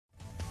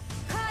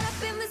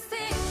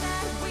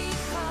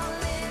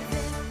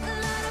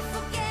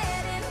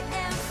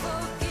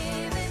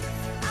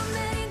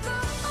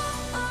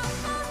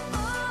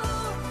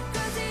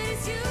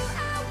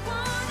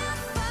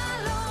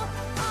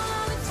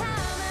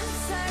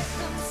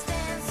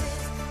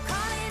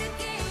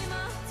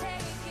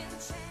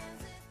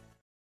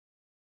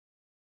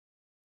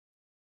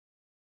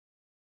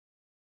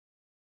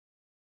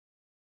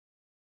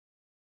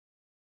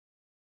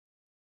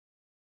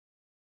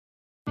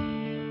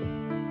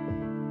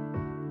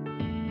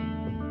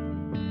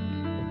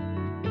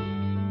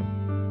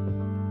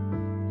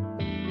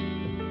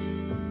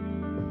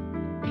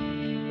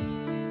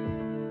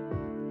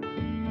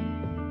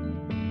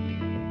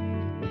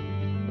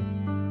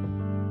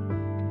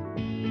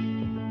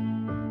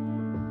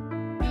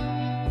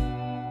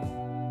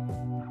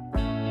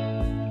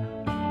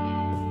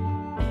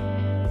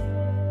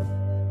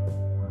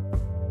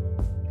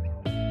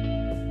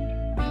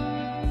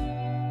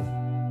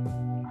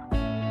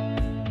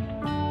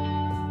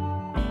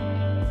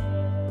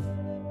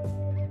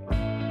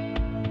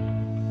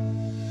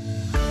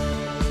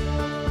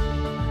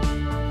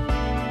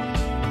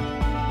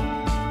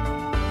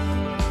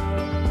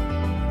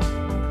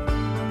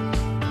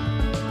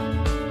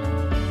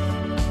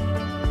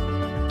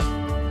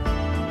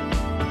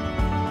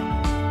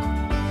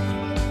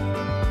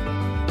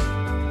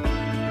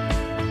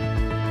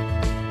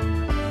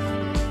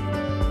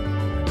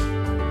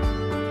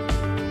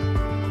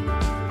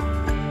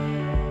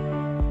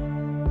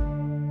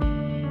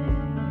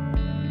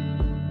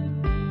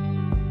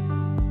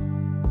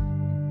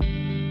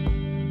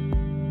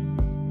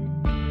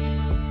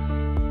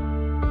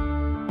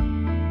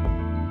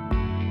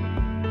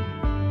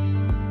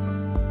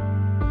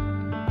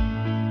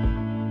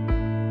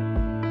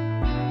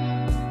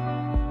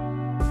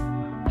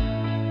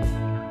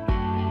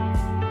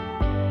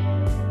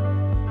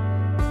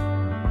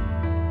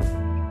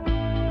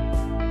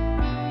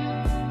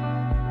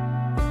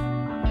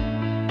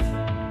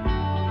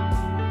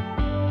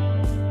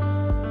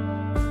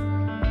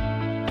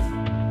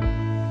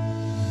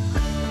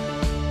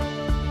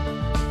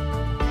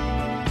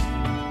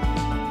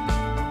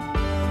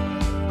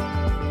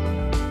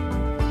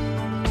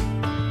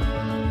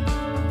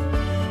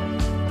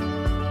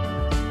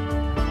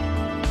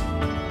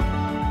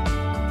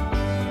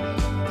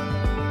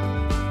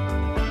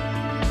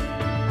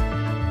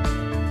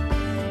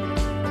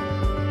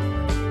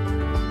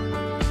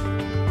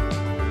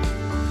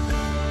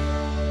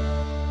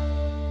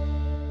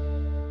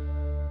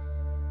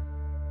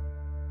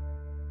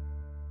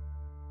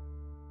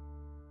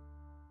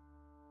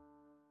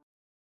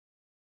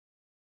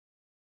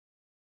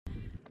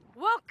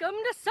Welcome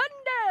to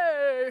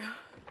Sunday!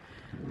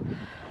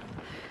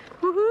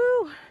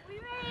 Woohoo! We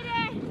made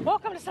it!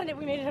 Welcome to Sunday,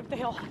 we made it up the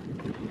hill.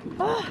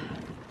 I'm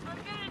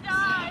gonna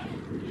die.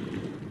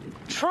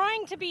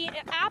 Trying to be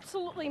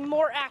absolutely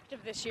more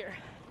active this year.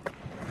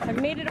 I've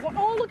made it.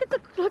 Oh, look at the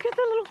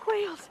little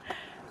quails.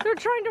 They're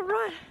trying to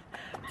run.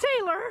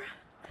 Taylor,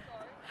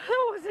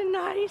 that wasn't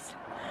nice.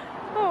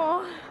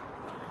 Oh,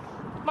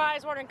 my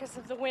eyes watering because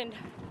of the wind.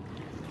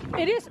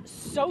 It is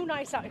so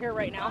nice out here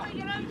right now.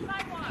 Get on the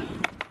sidewalk.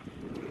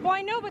 Well,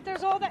 I know, but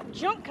there's all that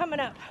junk coming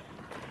up.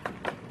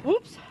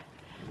 Whoops.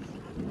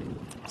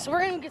 So we're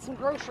gonna get some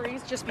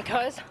groceries just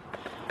because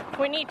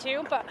we need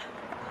to, but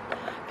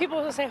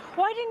people will say,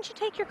 why didn't you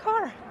take your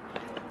car?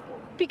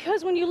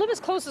 Because when you live as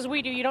close as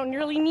we do, you don't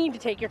really need to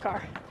take your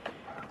car.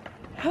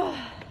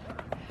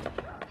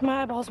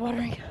 My eyeballs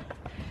watering.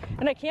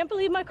 And I can't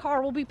believe my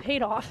car will be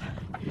paid off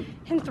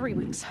in 3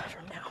 weeks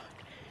from now.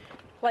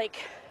 Like,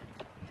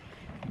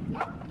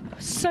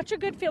 such a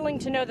good feeling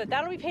to know that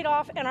that'll be paid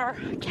off and our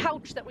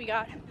couch that we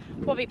got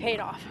will be paid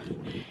off.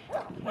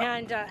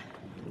 And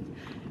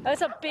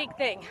that's a big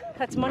thing.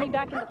 That's money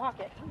back in the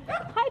pocket.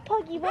 Hi,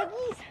 Puggy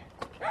Wuggies.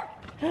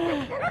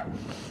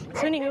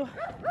 So anywho,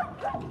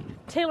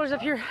 Taylor's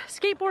up here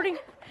skateboarding.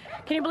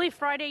 Can you believe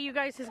Friday, you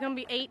guys, is gonna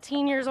be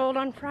 18 years old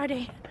on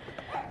Friday?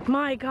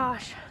 My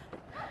gosh,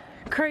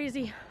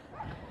 crazy.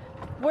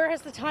 Where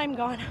has the time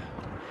gone?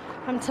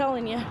 I'm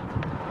telling you.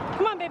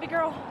 Come on, baby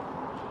girl.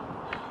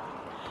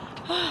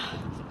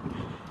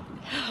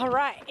 All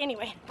right,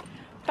 anyway,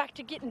 back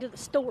to getting to the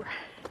store.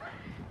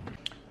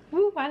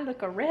 Ooh, I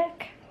look a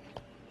wreck.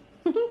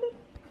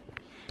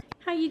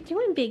 How you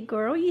doing, big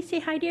girl? You say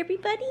hi to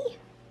everybody?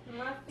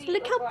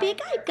 Look how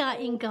big I've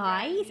gotten,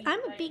 guys. I'm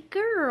a big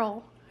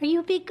girl. Are you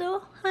a big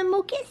girl? I'm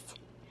Mocus.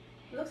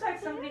 Looks like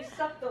somebody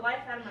sucked the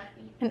life out of my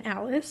feet. And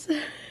Alice.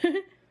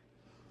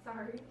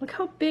 Sorry. Look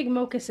how big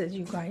Mocus is,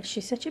 you guys.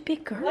 She's such a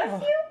big girl.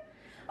 Bless you.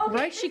 Okay,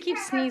 Right? She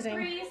keeps sneezing.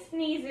 3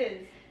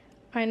 sneezes.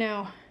 I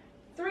know.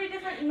 3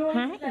 different noises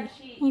Hi. that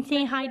she... You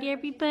say hi to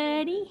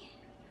everybody?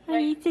 Are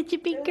you such a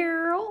big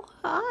girl?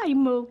 Hi,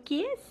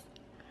 Mocus.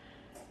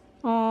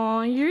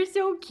 Aw, you're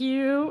so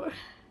cute.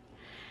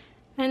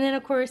 And then,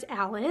 of course,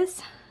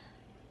 Alice.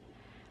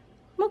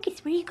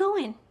 Mocus, where you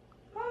going?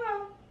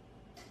 Mama.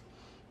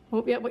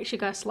 Oh, yeah, wait, she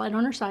got a slide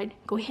on her side.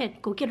 Go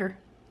ahead, go get her.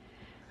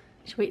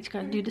 Wait, she's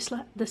got to do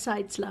the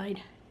side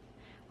slide.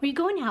 Where you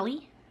going,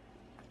 Allie?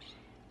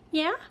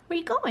 Yeah? Where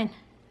you going?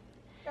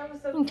 That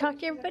was so You can talk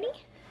to everybody?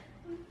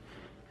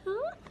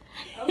 Huh?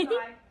 Oh,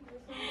 bye.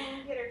 Just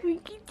gonna get her.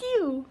 Look at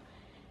you.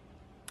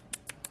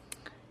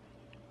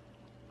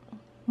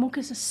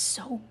 Mocus is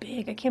so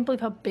big. I can't believe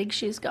how big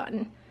she's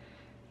gotten.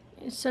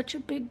 She's such a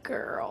big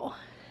girl.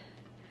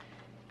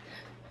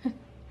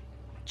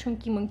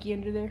 Chunky monkey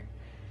under there.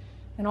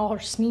 And all her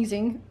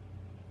sneezing.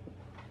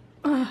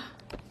 Ugh.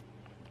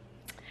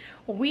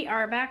 Well, we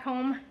are back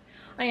home.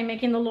 I am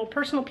making the little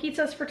personal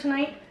pizzas for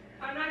tonight.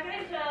 I'm not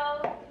gonna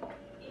tell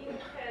you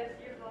because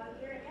you're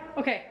vlogging right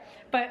now. Okay,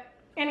 but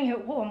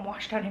anywho, whoa, I'm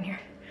washed out in here.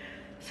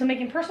 So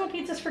making personal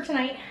pizzas for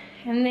tonight,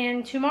 and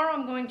then tomorrow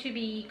I'm going to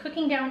be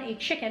cooking down a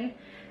chicken,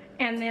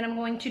 and then I'm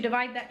going to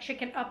divide that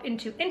chicken up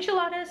into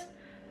enchiladas,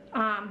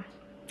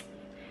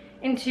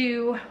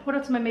 into, what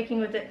else am I making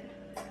with it?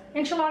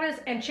 Enchiladas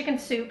and chicken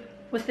soup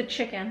with the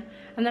chicken,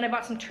 and then I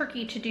bought some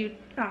turkey to do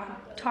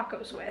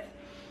tacos with.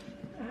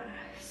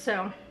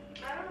 So,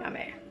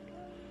 yummy.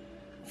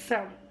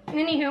 So,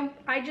 anywho,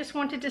 I just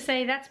wanted to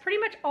say that's pretty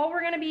much all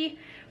we're gonna be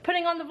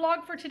putting on the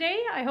vlog for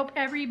today. I hope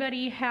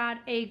everybody had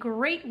a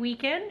great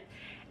weekend.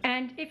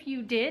 And if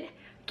you did,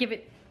 give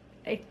it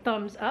a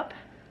thumbs up.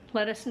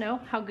 Let us know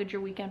how good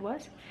your weekend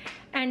was.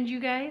 And you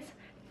guys,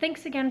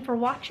 thanks again for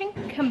watching.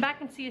 Come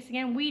back and see us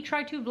again. We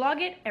try to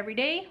vlog it every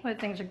day, whether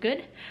things are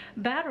good,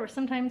 bad, or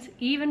sometimes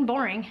even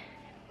boring.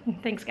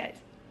 Thanks, guys.